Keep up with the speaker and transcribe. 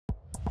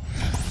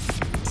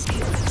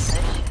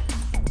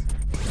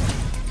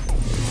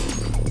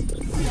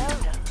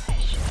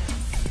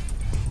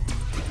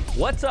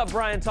What's up,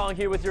 Brian Tong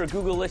here with your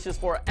Googlicious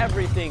for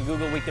everything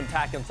Google we can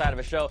pack inside of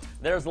a show.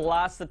 There's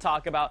lots to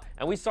talk about,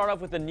 and we start off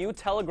with a new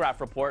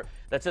Telegraph report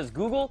that says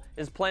Google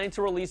is planning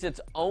to release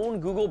its own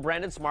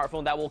Google-branded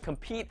smartphone that will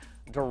compete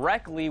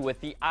directly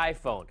with the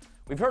iPhone.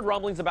 We've heard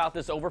rumblings about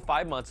this over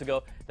 5 months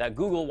ago that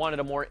Google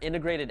wanted a more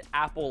integrated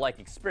Apple-like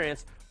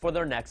experience for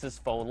their Nexus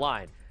phone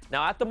line.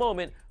 Now, at the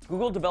moment,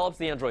 Google develops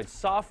the Android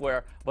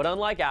software, but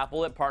unlike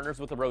Apple, it partners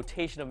with a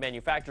rotation of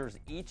manufacturers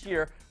each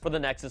year for the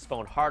Nexus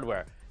phone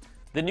hardware.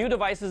 The new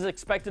device is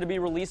expected to be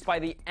released by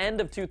the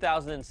end of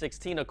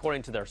 2016,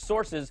 according to their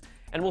sources,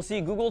 and we'll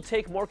see Google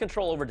take more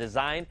control over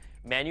design,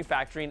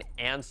 manufacturing,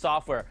 and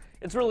software.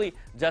 It's really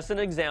just an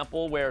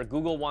example where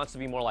Google wants to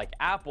be more like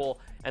Apple,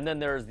 and then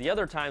there's the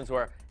other times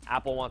where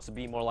Apple wants to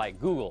be more like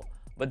Google.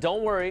 But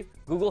don't worry,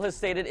 Google has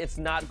stated it's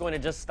not going to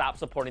just stop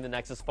supporting the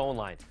Nexus phone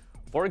line.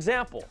 For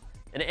example,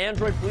 an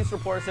Android police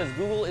report says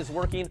Google is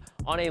working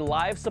on a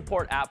live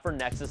support app for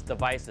Nexus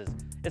devices.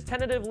 It's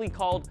tentatively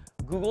called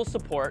Google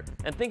Support,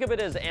 and think of it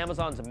as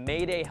Amazon's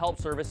Mayday help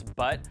service,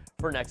 but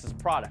for Nexus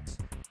products.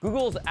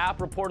 Google's app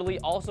reportedly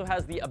also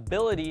has the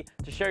ability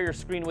to share your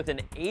screen with an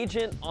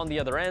agent on the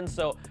other end,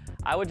 so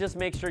I would just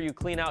make sure you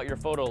clean out your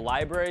photo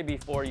library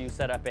before you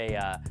set up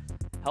a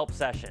help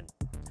session.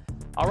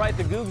 All right,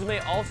 the Googs may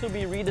also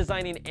be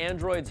redesigning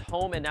Android's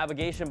home and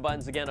navigation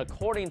buttons again,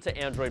 according to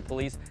Android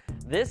Police.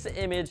 This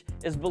image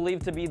is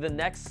believed to be the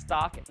next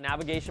stock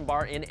navigation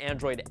bar in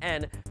Android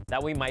N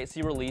that we might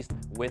see released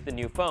with the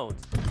new phones.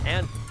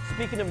 And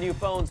speaking of new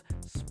phones,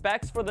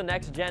 specs for the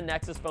next-gen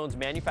Nexus phones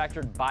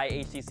manufactured by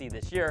HTC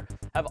this year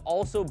have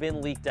also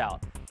been leaked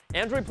out.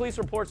 Android Police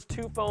reports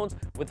 2 phones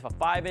with a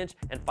 5-inch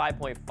and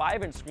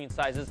 5.5-inch screen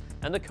sizes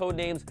and the code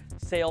names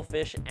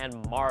Sailfish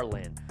and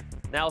Marlin.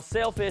 Now,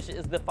 Sailfish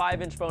is the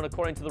 5-inch phone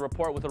according to the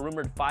report, with a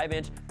rumored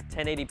 5-inch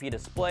 1080p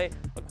display,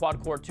 a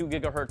quad-core 2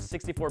 GHz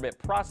 64-bit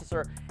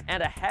processor,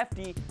 and a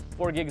hefty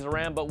 4 gigs of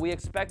RAM, but we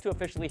expect to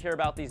officially hear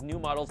about these new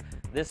models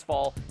this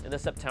fall in the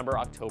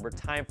September-October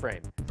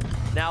timeframe.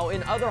 Now,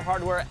 in other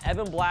hardware,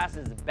 Evan Blass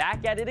is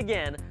back at it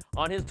again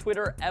on his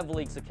Twitter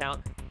EvLeaks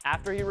account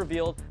after he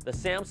revealed the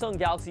Samsung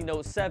Galaxy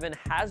Note 7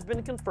 has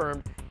been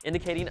confirmed,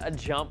 indicating a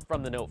jump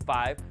from the Note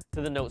 5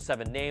 to the Note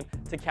 7 name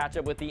to catch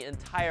up with the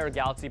entire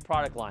Galaxy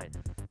product line.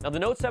 Now, the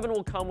Note 7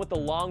 will come with the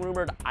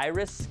long-rumored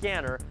Iris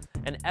scanner,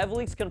 and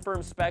EvLeaks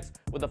confirms specs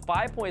with a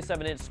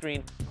 5.7-inch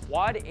screen,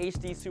 Quad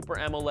HD Super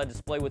AMOLED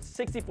display with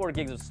 64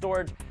 gigs of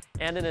storage,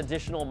 and an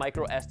additional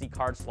micro SD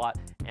card slot,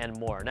 and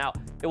more. Now,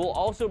 it will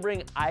also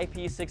bring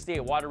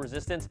IP68 water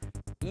resistance,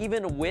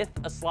 even with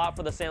a slot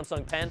for the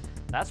Samsung Pen.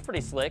 That's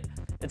pretty slick.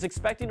 It's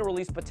expecting to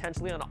release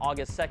potentially on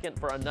August 2nd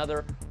for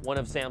another one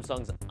of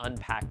Samsung's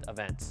Unpacked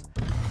events.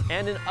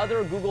 And in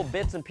other Google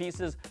bits and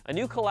pieces, a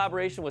new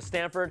collaboration with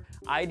Stanford,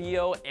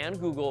 IDEO, and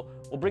Google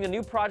will bring a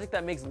new project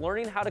that makes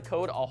learning how to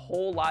code a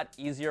whole lot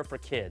easier for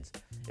kids.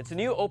 It's a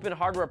new open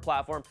hardware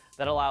platform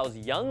that allows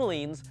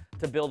younglings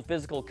to build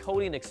physical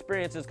coding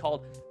experiences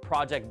called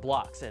Project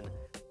Blocks, and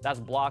that's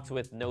blocks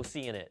with no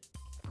C in it.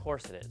 Of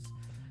course it is.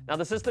 Now,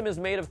 the system is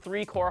made of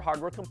 3 core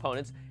hardware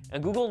components,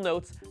 and Google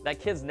notes that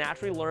kids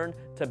naturally learn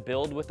to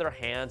build with their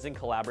hands and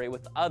collaborate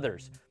with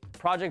others.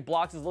 Project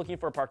Blocks is looking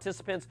for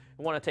participants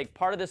who want to take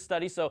part of this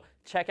study, so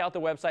check out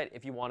the website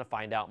if you want to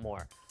find out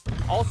more.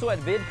 Also, at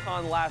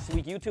VidCon last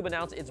week, YouTube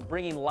announced it's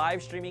bringing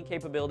live streaming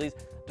capabilities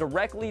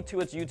directly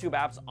to its YouTube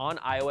apps on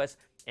iOS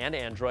and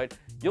Android.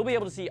 You'll be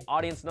able to see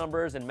audience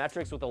numbers and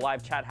metrics with the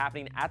live chat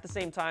happening at the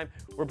same time,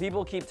 where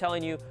people keep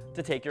telling you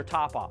to take your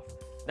top off.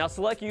 Now,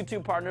 select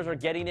YouTube partners are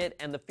getting it,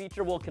 and the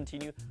feature will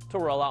continue to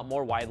roll out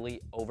more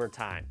widely over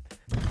time.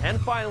 And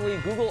finally,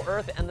 Google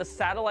Earth and the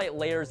satellite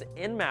layers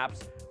in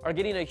Maps are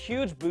getting a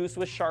huge boost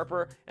with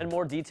sharper and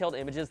more detailed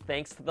images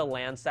thanks to the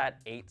Landsat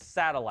 8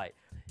 satellite.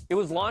 It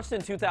was launched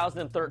in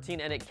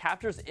 2013, and it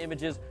captures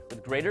images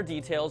with greater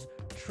details,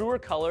 truer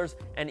colors,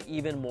 and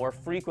even more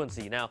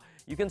frequency. Now,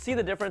 you can see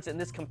the difference in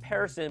this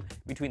comparison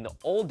between the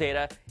old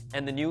data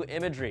and the new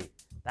imagery.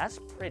 That's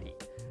pretty.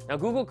 Now,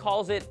 Google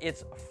calls it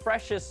its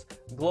freshest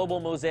global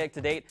mosaic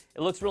to date.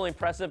 It looks really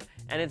impressive,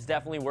 and it's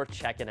definitely worth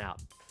checking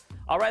out.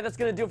 All right, that's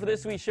going to do it for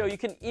this week's show. You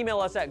can email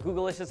us at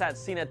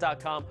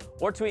Googlicious@cnet.com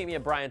or tweet me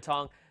at Brian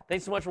Tong.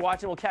 Thanks so much for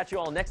watching. We'll catch you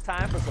all next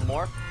time for some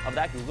more of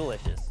that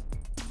Googlicious.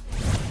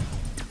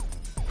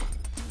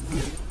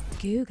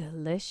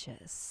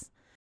 Googlicious.